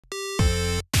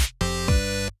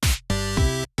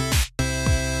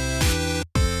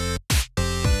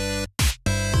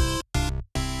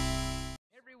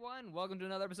everyone. Welcome to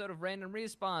another episode of Random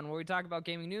Respawn, where we talk about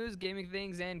gaming news, gaming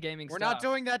things, and gaming We're stuff. not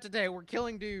doing that today. We're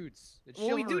killing dudes. It's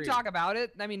Well, we do chivalry. talk about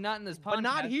it. I mean, not in this podcast. But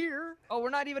not here. Oh, we're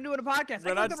not even doing a podcast.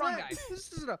 We're I not clicked the wrong guy.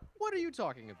 This is what are you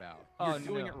talking about? Oh, You're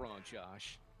doing no. it wrong,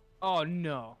 Josh. Oh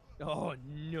no. Oh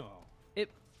no.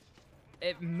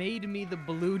 It made me the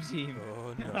blue team.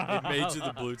 Oh no! It made you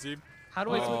the blue team. How do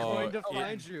I We're switch? Oh, going to it-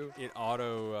 find you. It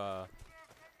auto.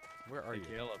 Where are Hey, you?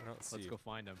 Caleb, I don't see let's you. go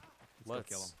find him. Let's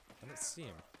go kill him. I don't see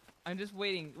him. I'm just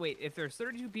waiting. Wait, if there's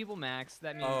 32 people max,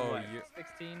 that means Oh, what? you're-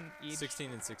 16 each?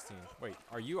 16 and 16. Wait,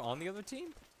 are you on the other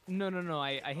team? No.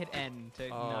 I hit N to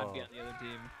not be Oh. on the other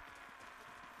team.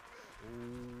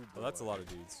 Well, that's a lot of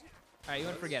dudes. All right, you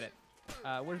want to forget it.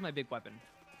 Where's my big weapon?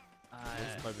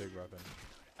 Where's my big weapon?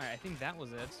 All right, I think that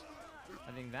was it.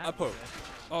 I think that Up was poke. it.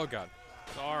 Oh god.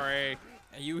 Sorry.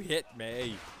 You hit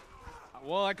me.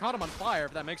 Well, I caught him on fire.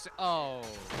 If that makes it. Oh.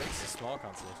 It's a small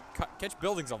constellation. Catch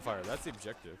buildings on fire. That's the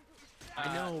objective.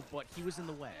 I know, but he was in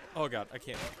the way. Oh god, I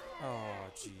can't. Oh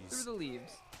Through jeez. the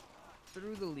leaves.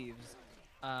 Through the leaves.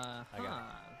 I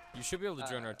got You should be able to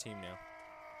join our team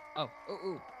now.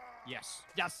 Oh. Yes.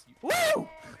 Yes. Woo!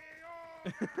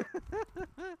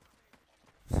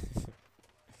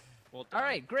 Well, All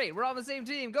right, great. We're on the same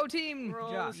team. Go team, We're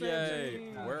on Josh. the same Yay!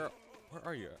 team. Where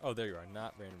are you? Oh, there you are.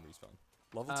 Not random respawn.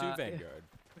 Level 2 Vanguard.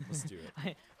 Let's do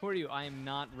it. Who are you? I am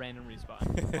not random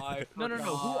respawn. I No. Who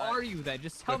forgot. are you then?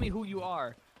 Just tell me who you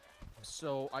are.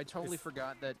 So I totally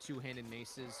forgot that two-handed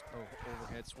maces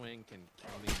overhead swing can kill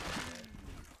me.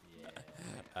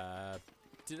 Yeah.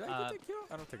 Did I get the kill?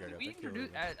 I don't think I got We the kill.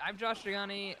 introduced. either. I'm Josh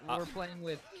Gianni. We're playing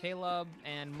with Caleb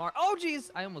and Mark. Oh, jeez!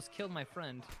 I almost killed my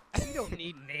friend. We don't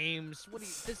need names. What do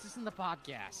you? This isn't the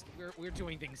podcast. We're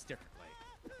doing things differently.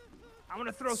 I'm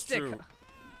gonna throw It's stick. true.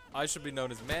 I should be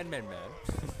known as Man.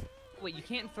 Wait, you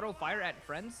can't throw fire at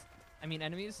friends? I mean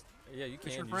enemies? Yeah, you It's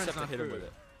can. your You just have friends, to not hit him with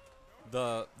food.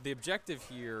 it. The objective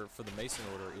here for the Mason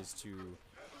Order is to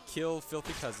kill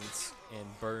filthy peasants and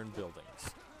burn buildings.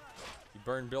 You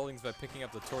burn buildings by picking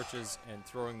up the torches and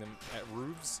throwing them at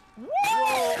roofs.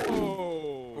 Whoa!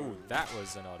 Ooh, that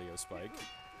was an audio spike.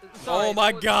 Sorry, Oh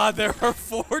my that was- god, there are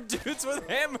 4 dudes with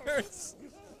hammers!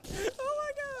 Oh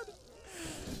my god!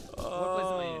 What place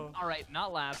am I in? Oh. All right,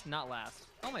 not last.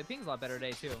 Oh, my ping's a lot better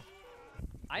today too.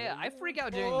 I freak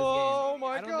out during this game. Oh my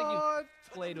I don't god! think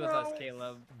you've played with us,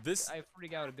 Caleb. This I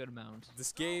freak out a good amount.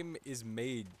 this game is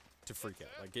made to freak out.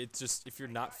 Like, it's just, if you're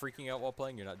not freaking out while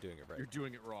playing, you're not doing it right. You're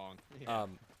doing it wrong. Yeah.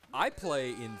 I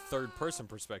play in third-person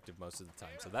perspective most of the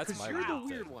time, so that's my you're the weird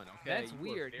weird thing. one. Okay? That's You are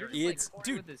weird. You're very- just, It's like,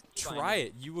 dude, with this key try binding.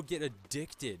 it. You will get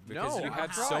addicted because No, you have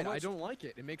I've so tried. much. I don't like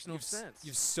it. It makes no sense.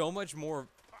 You have so much more.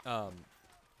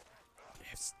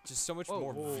 It's just so much Whoa,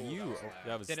 more whoa, view. that was Oh, loud.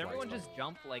 that was Did lag everyone spike. just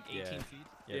jump like 18 Yeah. feet?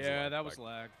 Yeah, it was a lag that was spike.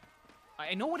 lag.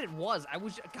 I know what it was. I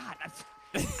was God.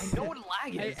 I know what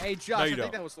lag Hey, is. hey, Josh, No, I you think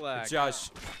don't. that was lag. Josh,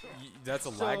 that's a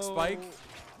lag spike.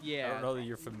 Yeah. I don't know that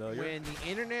you're familiar. When the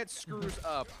internet screws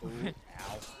up. Ooh,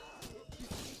 ow.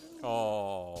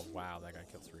 Oh wow, that guy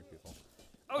killed 3 people.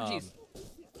 Oh jeez,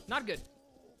 not good.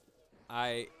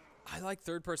 I like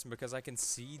third person because I can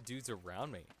see dudes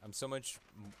around me. I'm so much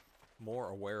more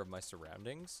aware of my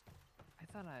surroundings. I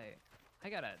thought I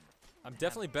gotta. I'm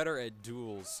definitely better at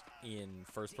duels in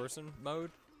first person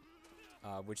mode,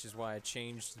 which is why I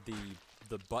changed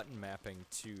the button mapping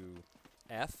to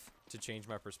F to change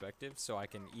my perspective, so I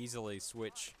can easily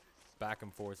switch back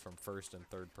and forth from first and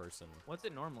third person. What's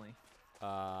it normally?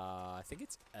 I think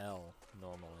it's L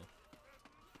normally.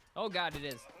 Oh God, it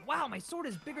is. Wow, my sword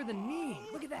is bigger than me.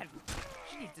 Look at that.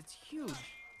 Jeez, it's huge.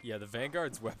 Yeah, the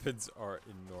Vanguard's weapons are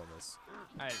enormous.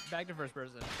 All right, back to first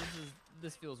person.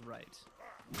 This feels right.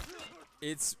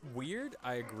 It's weird,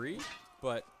 I agree,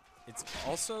 but it's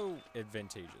also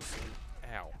advantageous.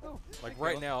 Ow. Oh, Like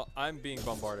right now, I'm being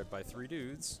bombarded by 3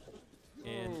 dudes,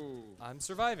 and Ooh. I'm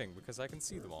surviving because I can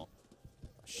see them all. Oh,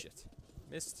 shit.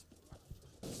 Missed.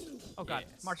 Oh God,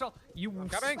 Yes. Marshall, you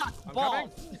coming. suck I'm balls.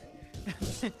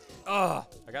 Ugh!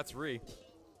 I got 3.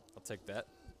 I'll take that.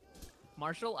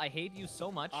 Marshall, I hate you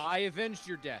so much. I avenged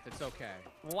your death. It's okay.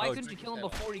 Why Oh, couldn't you drink kill him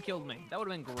that. before he killed me? That would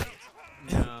have been great.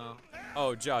 No.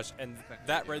 Oh, Josh, and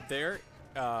that right there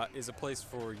is a place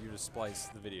for you to splice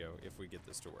the video if we get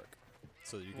this to work.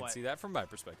 So that you can What? see that from my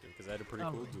perspective, because I had a pretty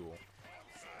Oh. cool duel.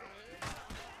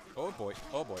 Oh boy,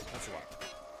 that's a lot.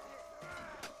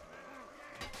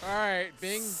 All right,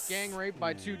 being gang raped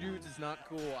by 2 dudes is not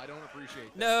cool. I don't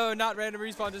appreciate that. No, not random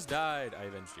respawn, just died. I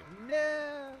avenged you.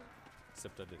 No.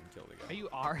 Except I didn't kill the guy. Are you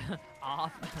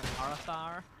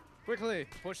Arathar? Quickly,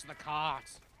 push the cart.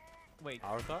 Wait.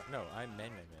 Arthar? No, I'm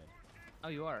Man. Oh,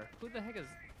 you are. Who the heck is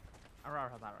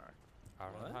Arathar?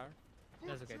 Arthar?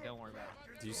 That's okay. Don't worry about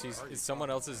Do you see? Is someone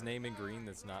else's name in green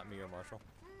that's not me or Marshall?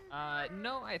 it.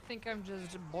 No, I think I'm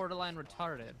just borderline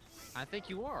retarded. I think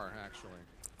you are, actually.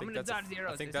 I'm gonna dodge the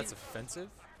arrows. I think Is that's he- offensive.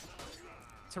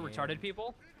 To retarded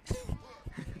people?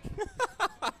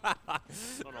 I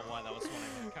don't know why that was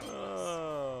funny. It kind of was.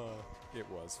 Oh, it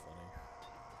was funny.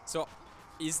 So,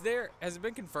 has it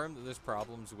been confirmed that there's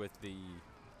problems with the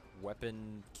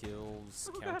weapon kills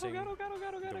counting?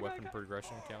 The weapon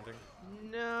progression counting?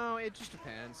 No, it just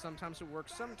depends. Sometimes it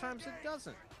works, sometimes it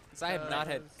doesn't. 'Cause I have not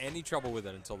had any trouble with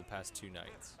it until the past 2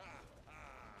 nights.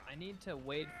 I need to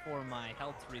wait for my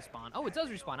health to respawn. Oh, it does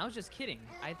respawn. I was just kidding.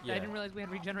 I didn't realize we had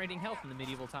regenerating health in the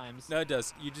medieval times. No, it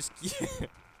does. You just,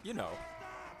 you know.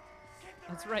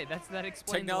 That's right. That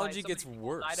explains Technology why so gets many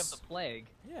people died of worse. the plague.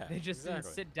 Yeah, They just exactly.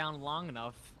 didn't sit down long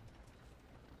enough.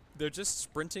 They're just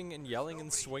sprinting and yelling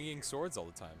and swinging swords all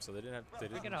the time, so they didn't have. They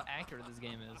Look at didn't. how accurate this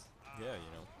game is. Yeah,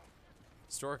 you know.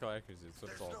 Historical accuracy is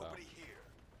what it's all about.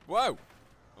 Whoa!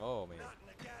 Oh man.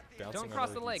 Bouncing Don't on cross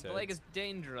other the lake. dudes' The lake heads. is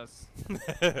dangerous.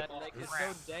 That lake is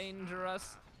so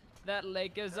dangerous. That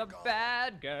lake is a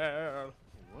bad girl.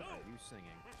 What are you singing?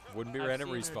 Wouldn't be I've random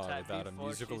seen her respawn type without a before,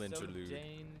 musical she's so interlude.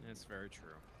 That's very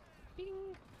true.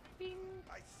 Bing, bing,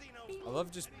 bing. I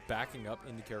love just backing up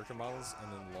into character models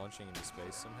and then launching into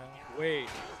space somehow. Wait,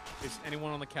 is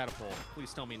anyone on the catapult?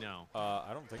 Please tell me no. I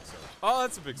don't think so. Oh,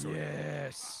 that's a big sword.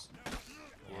 Yes.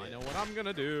 Well, I Yeah. know what I'm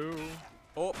gonna do.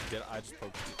 Oh, I just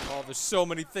poked you. Oh, there's so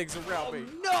many things around me.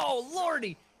 No,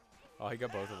 lordy. Oh, he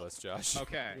got both of us, Josh.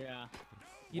 Okay. Yeah.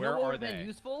 You Where know what are would have been they?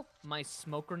 useful? My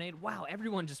smoke grenade. Wow,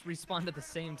 everyone just respawned at the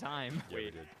same time. Yeah, we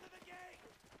did.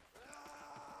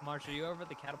 Marsh, are you over at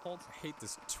the catapult? I hate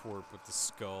this twerp with the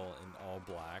skull in all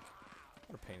black.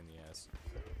 What a pain in the ass.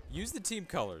 Use the team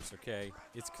colors, okay?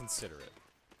 It's considerate.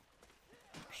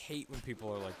 I hate when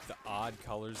people are like the odd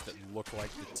colors that look like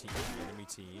the enemy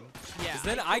team. Yeah. Because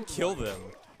then I kill them,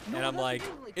 No, and I'm that's like, the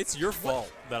thing, like, it's your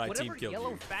fault that I Whatever team killed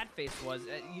yellow you. fat face was,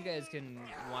 you guys can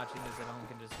watching this at home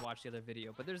can just watch the other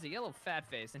video. But there's a yellow fat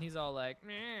face, and he's all like,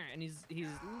 meh, and he's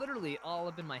literally all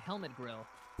up in my helmet grill.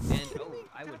 And oh,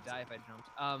 I would die if I jumped.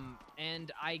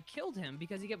 And I killed him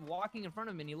because he kept walking in front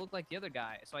of me, and he looked like the other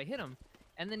guy. So I hit him,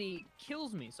 and then he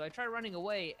kills me. So I try running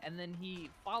away, and then he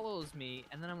follows me,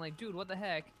 and then I'm like, dude, what the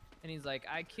heck? And he's like,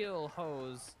 I kill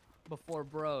hoes before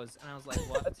bros, and I was like,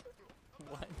 what?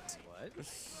 What?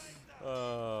 What?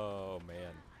 Oh,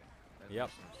 man. Yep.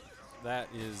 That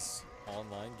is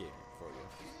online gaming for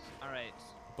you. All right.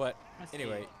 But Let's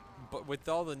anyway, see. but with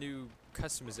all the new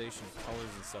customization colors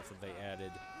and stuff that they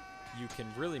added, you can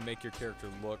really make your character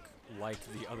look like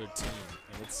the other team,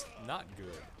 and it's not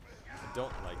good. I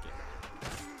don't like it.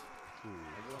 Ooh.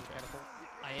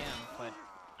 I am, but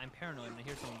I'm paranoid and I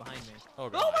hear someone behind me. Oh,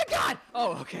 God. Oh my god!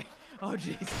 Oh, okay. Oh,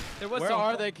 jeez. There was Where some-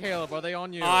 are they, Caleb? Are they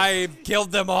on you? I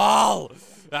killed them all!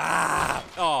 Ah!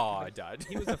 Oh, I died.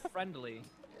 He was a friendly.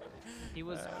 He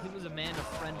was a man of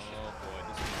friendship. Oh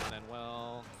boy, this is not end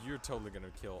well. You're totally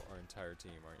gonna kill our entire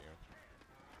team, aren't you?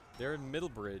 They're in Middle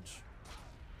Bridge,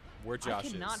 where Josh I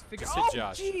cannot is. figure. Just hit Oh,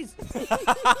 Josh. jeez!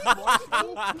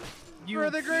 You For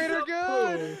the greater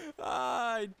good.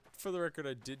 For the record,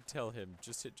 I did tell him,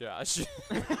 just hit Josh.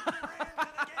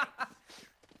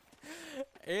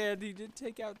 And he did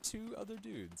take out 2 other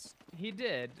dudes. He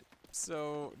did.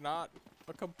 So, not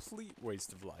a complete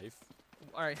waste of life.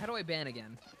 All right, how do I ban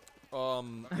again?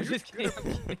 Um, I'm just kidding. I'm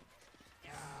kidding.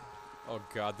 oh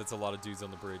god, that's a lot of dudes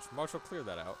on the bridge. Marshall, clear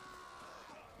that out.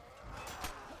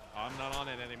 I'm not on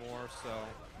it anymore, so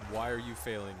Why are you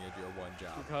failing at your one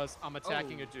job? because I'm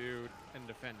attacking Oh. a dude and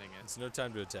defending it. It's no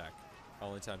time to attack.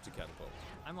 Only time to catapult.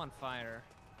 I'm on fire.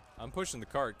 I'm pushing the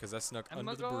cart because I snuck I'm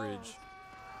under a the bridge.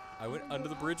 I went under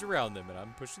the bridge around them, and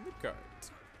I'm pushing the cart.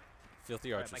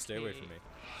 Filthy Alright, archer, my stay away key. from me.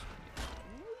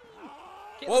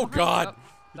 Get Oh, behind me. God.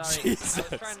 Oh, sorry. Jesus.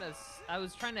 I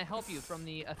was trying to help you from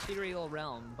the ethereal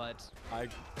realm, but I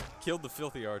killed the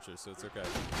filthy archer, so it's okay.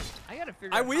 I gotta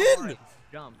figure I out how win! far I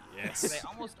jump. Yes. They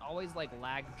almost always like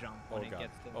lag jump Oh when it god.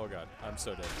 gets to. Oh god. I'm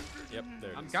so dead. Yep,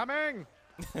 there it I'm is. coming.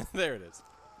 There it is.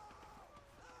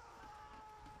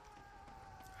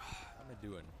 How am I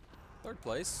doing? 3rd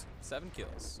place, 7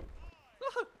 kills.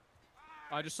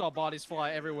 I just saw bodies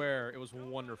fly everywhere. It was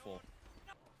wonderful.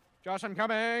 Josh, I'm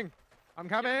coming. I'm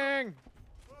coming.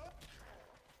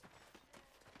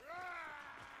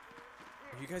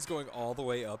 Are you guys going all the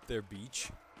way up their beach?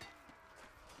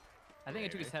 I think I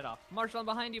took his head off. Marshall, I'm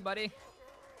behind you, buddy.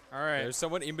 All right. There's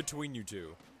someone in between you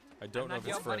two. I don't I'm know not if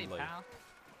it's your buddy, friendly. pal.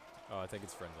 Oh, I think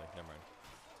it's friendly. Never mind.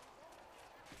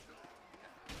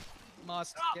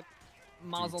 Must get.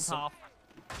 Mazel some- tov.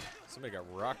 Somebody got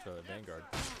rocked by the Vanguard.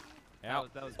 Ow.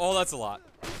 That was Oh, that's a lot.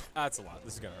 That's a lot.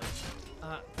 This is gonna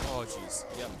hurt. Oh, jeez.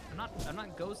 Yep. I'm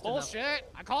not ghost Bullshit!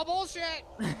 I call bullshit!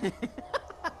 enough.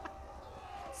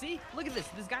 See? Look at this.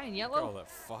 This guy in Look at all yellow. that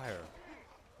fire.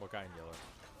 What guy in yellow?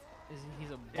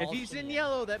 He's a If ball he's in chain.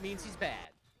 yellow, that means he's bad.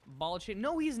 Ball chain.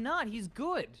 No, he's not. He's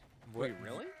good. Wait,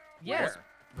 really? Yes.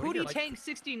 What do you Pootie like- Tank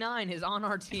 69 is on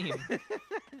our team.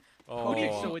 Oh,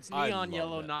 So it's I neon love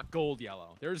yellow, that. not gold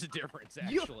yellow. There's a difference,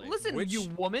 You, actually. listen, Which- you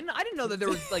woman. I didn't know that there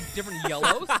was like different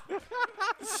yellows.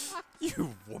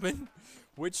 You woman.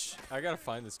 Which I gotta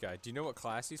find this guy. Do you know what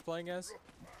class he's playing as?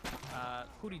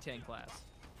 Pootie Tank class.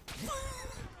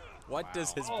 What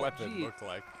does his Oh, weapon gee. look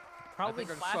like? Probably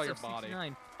think I class saw your of body.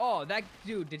 69. Oh, that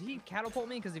dude, did he catapult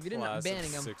me? Because if he didn't, I'm Class banning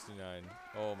of him. 69.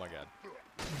 Oh my god.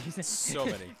 He's So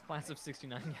many. Class of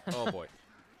 69. Yeah. Oh boy.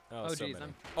 Oh, Oh, so geez, many.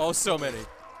 I'm- Oh, so many.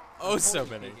 Oh, so Holy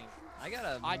many. speaking. I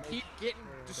gotta. I make keep getting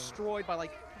sure to- destroyed by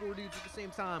like 4 dudes at the same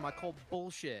time. I call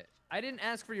bullshit. I didn't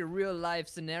ask for your real life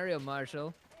scenario,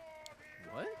 Marshall.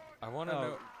 What? I want to Oh,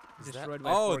 know. Is that? destroyed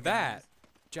by Oh, 4 that. guys.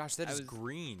 Josh, that I is was-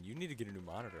 green. You need to get a new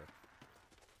monitor.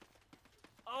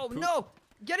 Oh Poo- no!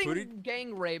 Getting Pootie-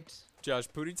 gang raped. Josh,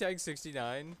 Pootie Tag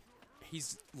 69,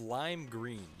 he's lime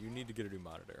green. You need to get a new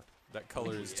monitor. That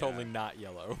color is totally not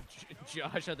yellow.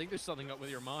 Josh, I think there's something up with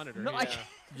your monitor. No, yeah. I can't.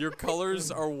 Your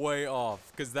colors are way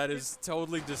off because that is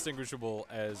totally distinguishable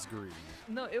as green.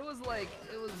 No, it was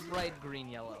bright green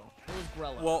yellow. It was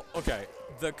Grello. Well, okay.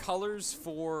 The colors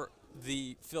for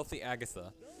the Filthy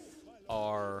Agatha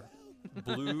are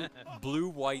blue,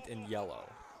 white, and yellow.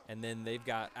 And then they've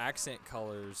got accent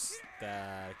colors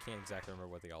that I can't exactly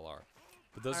remember what they all are.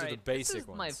 But those are the Alright, basic this is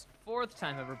ones. my 4th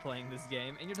time ever playing this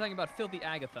game, and you're talking about Filthy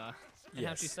Agatha. And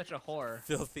how Yes. she's such a whore.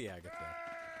 Filthy Agatha.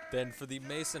 Then for the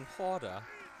Mason Horda,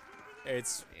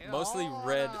 it's mostly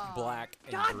red, black,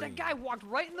 and God, green. that guy walked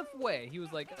right in the way. He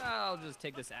was like, I'll just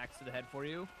take this axe to the head for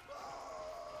you.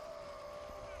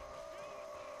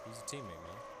 He's a teammate,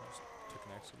 man. Just took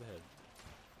an axe to the head.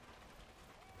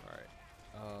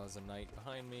 Alright. There's a knight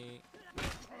behind me.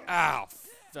 Ow!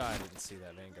 I didn't see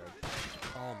that Vanguard.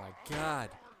 Oh my god.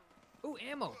 Ooh,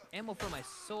 ammo. Ammo for my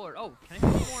sword. Oh, can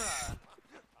I get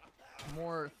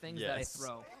more things that I Yes.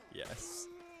 throw? Yes.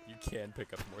 You can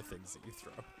pick up more things that you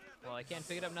throw. Well, I can't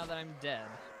pick it up now that I'm dead.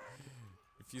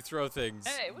 If you throw things,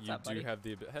 Hey, what's you up, do buddy? have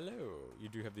the hello. You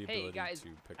do have the Hey, ability guys, to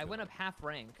pick I them went up half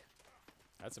rank.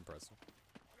 That's impressive.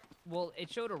 Well,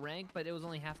 it showed a rank, but it was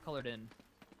only half colored in.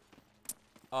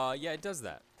 Yeah, it does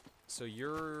that. So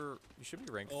you should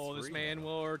be ranked 3 Oh, this man now.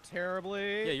 will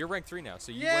terribly. Yeah, you're ranked 3 now,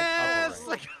 so you Yes,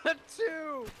 went up I got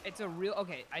 2. It's a real.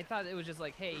 Okay, I thought it was just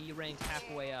like, hey, you ranked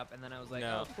halfway up, and then I was like,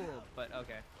 No. oh, cool. But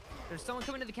okay. There's someone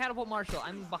coming to the catapult marshal.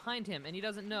 I'm behind him, and he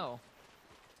doesn't know.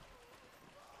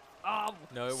 Oh,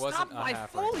 No, it stop wasn't a my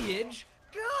half rank. foliage!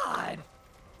 God!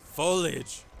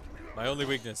 Foliage. My only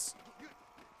weakness.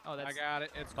 Oh, that's. I got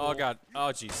it. It's cool. Oh god. Oh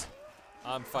jeez.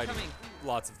 I'm fighting coming.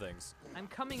 lots of things. I'm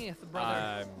coming, brother.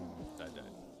 I died.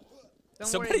 Don't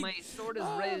somebody- worry, my sword is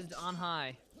raised on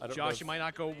high. I don't know Josh, if- you might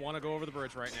not want to go over the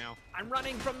bridge right now. I'm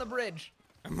running from the bridge.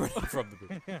 I'm running from the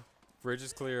bridge. Bridge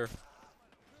is clear.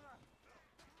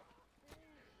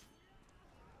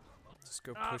 Just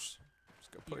go push.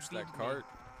 Just go He push beat that me. cart.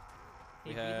 He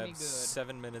We beat have me good.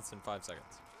 7 minutes and 5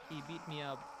 seconds. He beat me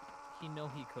up. He know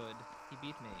he could. He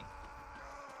beat me.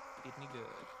 Beat me good.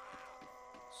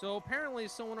 So apparently,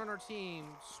 someone on our team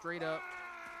straight up.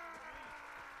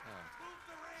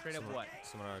 Straight up what?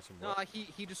 Someone on our team. No, what?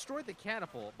 he destroyed the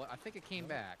catapult, but I think it came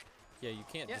back. Yeah, you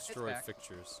can't Yeah, it's destroy back.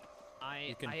 fixtures.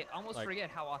 I can, almost like- forget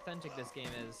how authentic this game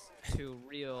is to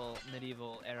real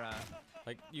medieval era.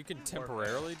 Like, you can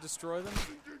temporarily destroy them.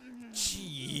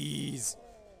 Cheese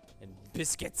and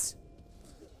biscuits.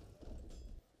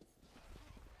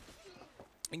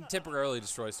 You can temporarily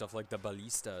destroy stuff like the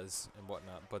ballistas and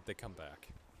whatnot, but they come back.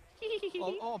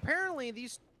 Oh, apparently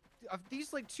these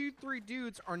like 2-3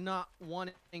 dudes are not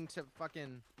wanting to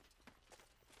fucking.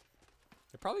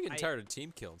 They're probably getting I- tired of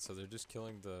team killing, so they're just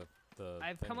killing the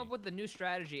I've come up with the new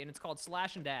strategy, and it's called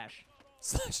slash and dash.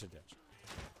 slash and dash.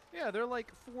 Yeah, they're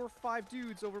like 4 or 5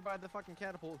 dudes over by the fucking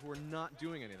catapult who are not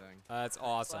doing anything. That's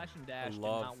awesome. Slash and dash I did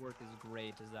love, not work as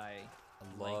great as I.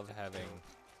 I like love to having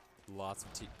lots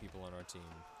of people on our team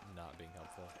not being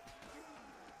helpful.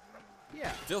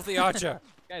 Yeah. Filthy Archer!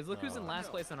 Guys, look who's in Oh.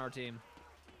 last place on our team.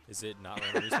 Is it not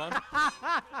random respawn?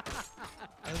 I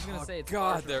was gonna Oh, say it's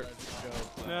God, Archer, they're- let's go,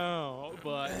 but- No,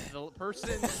 but the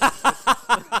person.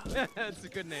 That's a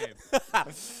good name.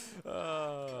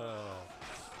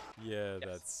 Yeah,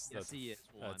 Yes, that's he is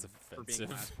one that's For being offensive.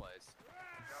 last place.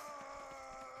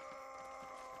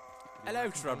 Hello,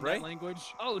 That Shrubbery. language.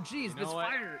 Oh, jeez, You this know what?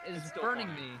 fire is It's still burning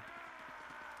fine. me.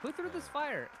 Who threw this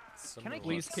fire? Somebody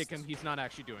Please wants kick to- him. He's not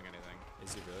actually doing anything.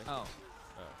 Is he really? Oh.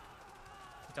 Oh.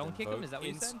 Don't Then kick him? vote Is that what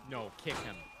you said? No, kick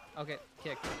him. Okay,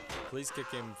 kick. Please kick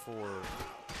him for.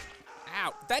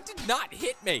 Ow! That did not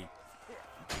hit me.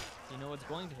 You know what's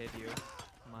going to hit you?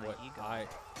 My What? ego.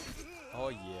 Oh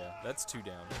yeah, that's 2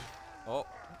 down. Oh.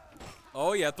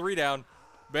 Oh yeah, 3 down.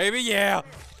 Baby, yeah.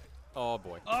 Oh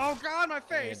boy. Oh God, my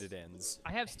face. And it ends.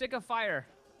 I have stick of fire.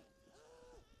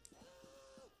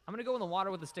 I'm gonna go in the water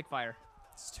with the stick fire.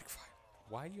 Stick of fire.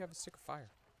 Why do you have a stick of fire?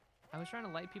 I was trying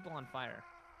to light people on fire.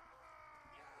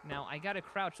 Now I gotta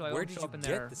crouch so I Where won't did show you up in get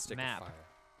their the stick map. of fire?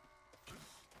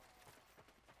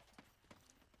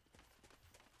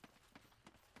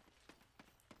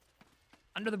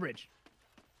 Under the bridge.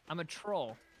 I'm a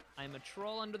troll. I'm a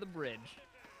troll under the bridge.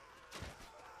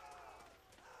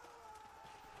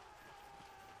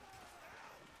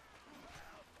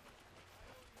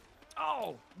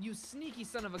 Oh, you sneaky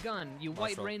son of a gun. You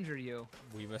White Marshall. Ranger, you.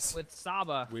 We must. With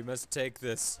Saba We must take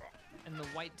this. and the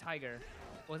White Tiger.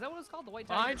 Was that what it's called? The White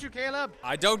Tiger? Behind you, Caleb.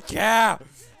 I don't care.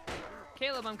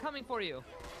 Caleb, I'm coming for you.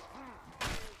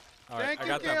 All right, Thank I you,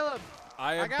 got them. Caleb.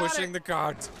 I am got pushing it. the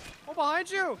cart. Oh, behind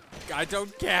you. I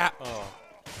don't care. Oh,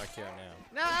 I care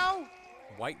now. No.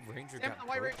 White Ranger Damn, got the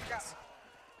White Ranger broken. got-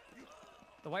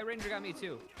 The White Ranger got me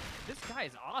too. This guy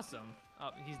is awesome. Oh,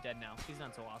 he's dead now. He's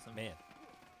not so awesome. Man.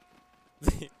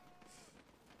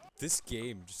 This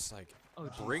game just like Oh,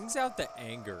 jeez. brings out the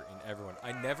anger in everyone.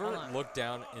 I never Hold on. look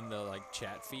down in the like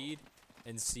chat feed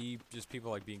and see just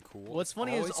people like being cool. What's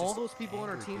funny is Always all just those people on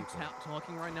our angry team people.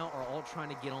 talking right now are all trying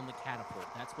to get on the catapult.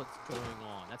 That's what's going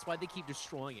on. That's why they keep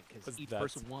destroying it, because 'Cause each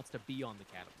that's- person wants to be on the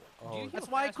catapult. Oh, you That's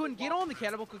How why I fast couldn't we get walk? on the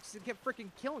catapult, because it kept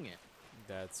freaking killing it.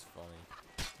 that's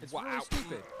funny. It's Wow. really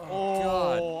stupid. Oh,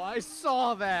 God. I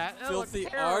saw that. That looked Filthy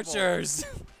terrible. archers.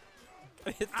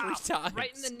 Got hit 3 Ow, times.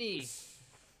 right in the knee.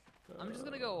 I'm just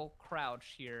gonna go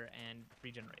crouch here and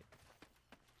regenerate.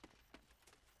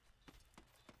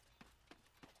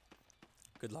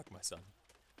 Good luck, my son.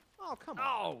 Oh, come on.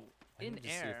 Oh, I in need to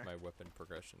see air. if my weapon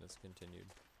progression is continued.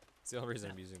 It's the only reason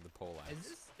I'm using the pole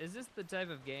axe. Is this the type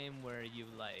of game where you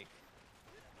like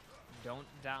don't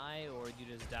die, or you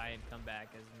just die and come back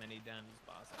as many times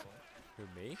as possible? Who,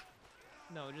 me?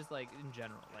 No, just like in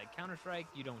general, like Counter-Strike,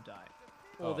 you don't die.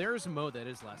 Well, Oh. there's a mode that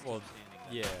is last Well, team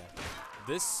standing. Yeah.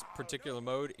 This particular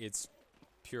mode, it's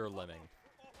pure lemming.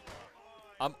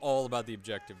 I'm all about the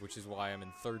objective, which is why I'm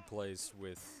in 3rd place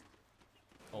with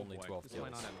only boy, 12 this kills.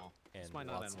 might not end well. This And might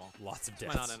not lots, end well. lots of This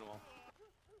might not deaths. end well.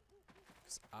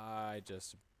 'Cause I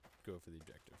just go for the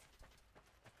objective.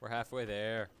 We're halfway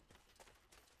there.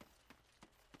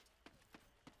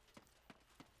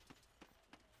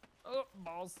 Oh,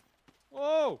 balls.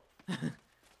 Whoa!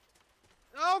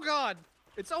 Oh God!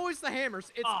 It's always the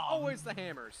hammers. It's Oh, always the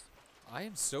hammers. I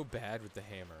am so bad with the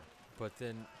hammer, but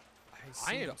then I I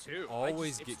seem am to too.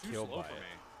 always it's get too killed slow by for it. me.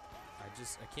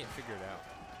 I can't figure it out.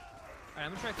 Alright,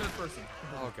 I'm gonna try 3rd person.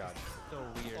 Oh God. So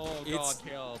weird. Oh It's- God,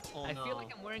 Caleb. Oh I no. feel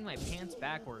like I'm wearing my pants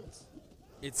backwards.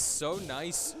 It's so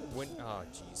nice when oh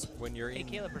jeez when you're Hey in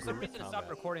Caleb, for some group reason it stopped combat.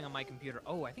 recording on my computer.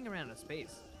 Oh, I think I ran out of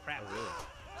space. Crap. Oh really?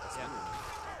 That's Yeah.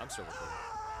 weird. I'm still recording.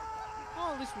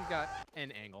 Well, at least we've got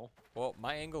an angle. Well,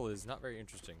 my angle is not very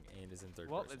interesting and is in 3rd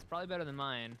Well, person. it's probably better than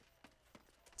mine.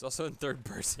 It's also in 3rd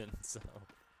person, so.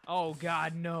 Oh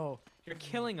God, no! You're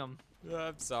killing him.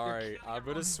 I'm sorry. killing I'm gonna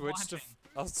everyone switch to. watching.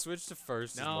 I'll switch to 1st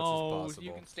as No, much as possible.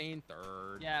 you can stay in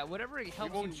 3rd. Yeah, whatever We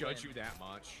helps won't you judge win. you that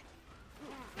much.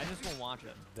 I just won't watch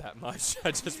it. That much.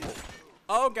 I just. Won't.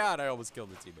 Oh God! I almost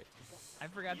killed a teammate. I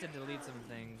forgot to delete some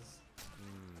things.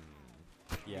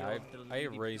 Yeah, old I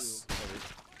deleted erase.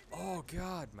 Oh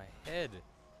God! My head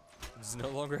is no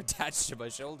longer attached to my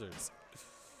shoulders.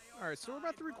 All right, so we're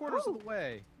about 3/4 of the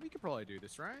way. We could probably do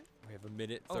this, right? We have a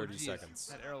minute Oh, 30 geez, seconds.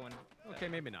 That arrow one. Okay,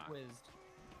 maybe not. Whizzed.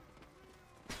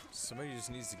 Somebody just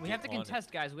needs to We get have to on it.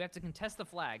 contest, guys. We have to contest the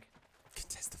flag.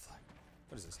 Contest the flag.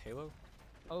 What is this? Halo?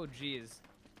 Oh, jeez.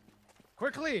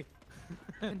 Quickly!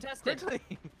 Contest it. Quickly!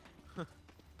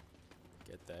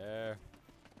 Get there.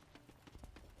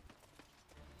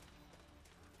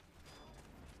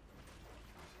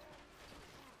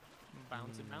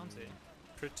 Bouncy, bouncy.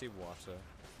 Pretty water.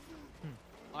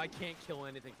 I can't kill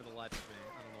anything for the life of me.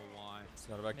 I don't know why. It's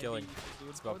not about Maybe killing. you could do it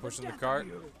It's about for pushing the death cart. of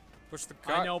you. Push the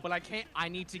cart. I know, but I can't. I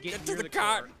need to get Get to near the the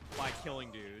cart. by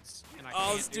killing dudes, and I Oh,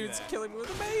 can't this do dude's that. killing me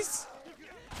with a mace.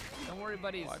 Don't worry,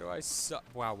 buddies. Why do I suck?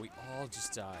 Wow, we all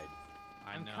just died.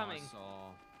 I I'm know, coming. I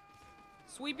saw.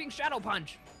 Sweeping shadow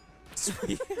punch.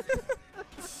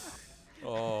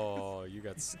 Oh, you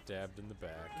got stabbed in the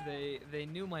back. They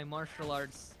knew my martial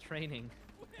arts training.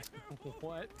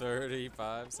 What?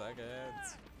 35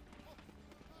 seconds.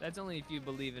 That's only if you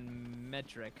believe in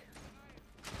metric.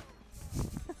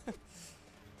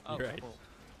 Oh, You're right. cool.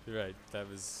 You're right. That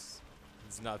was.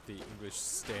 It's not the English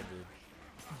standard.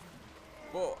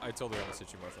 Whoa! I totally almost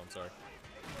hit you, Marshall. I'm sorry.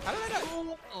 How did I die?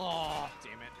 Oh,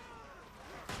 damn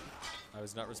it. I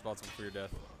was not responsible for your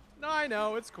death. No, I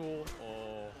know. It's cool.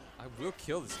 Oh. I will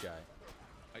kill this guy.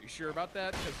 Are you sure about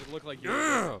that? Because it looked like you.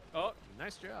 Yeah! Oh,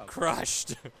 nice job.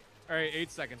 Crushed. All right,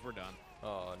 8 seconds. We're done.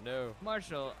 Oh no.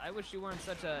 Marshall, I wish you weren't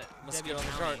such a Let's Debbie get on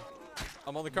the Downer. cart.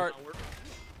 I'm on the cart.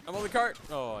 I'm on the cart.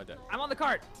 Oh, I died. I'm on the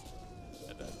cart.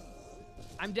 I died.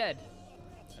 I'm dead.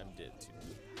 I'm dead too.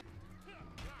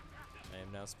 I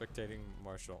am now spectating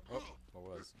Marshall. Oh, I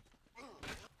was.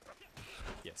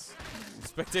 Yes.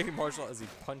 Spectating Marshall as he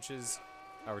punches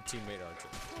our teammate Archer.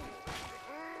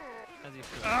 As you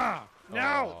should. Ah!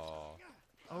 No! Oh.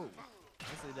 Oh,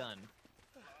 nicely done.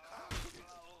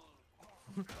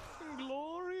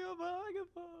 Glory of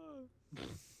Agatha!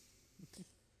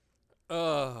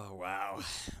 Oh, wow.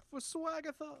 For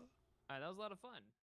Swagatha! Alright, that was a lot of fun.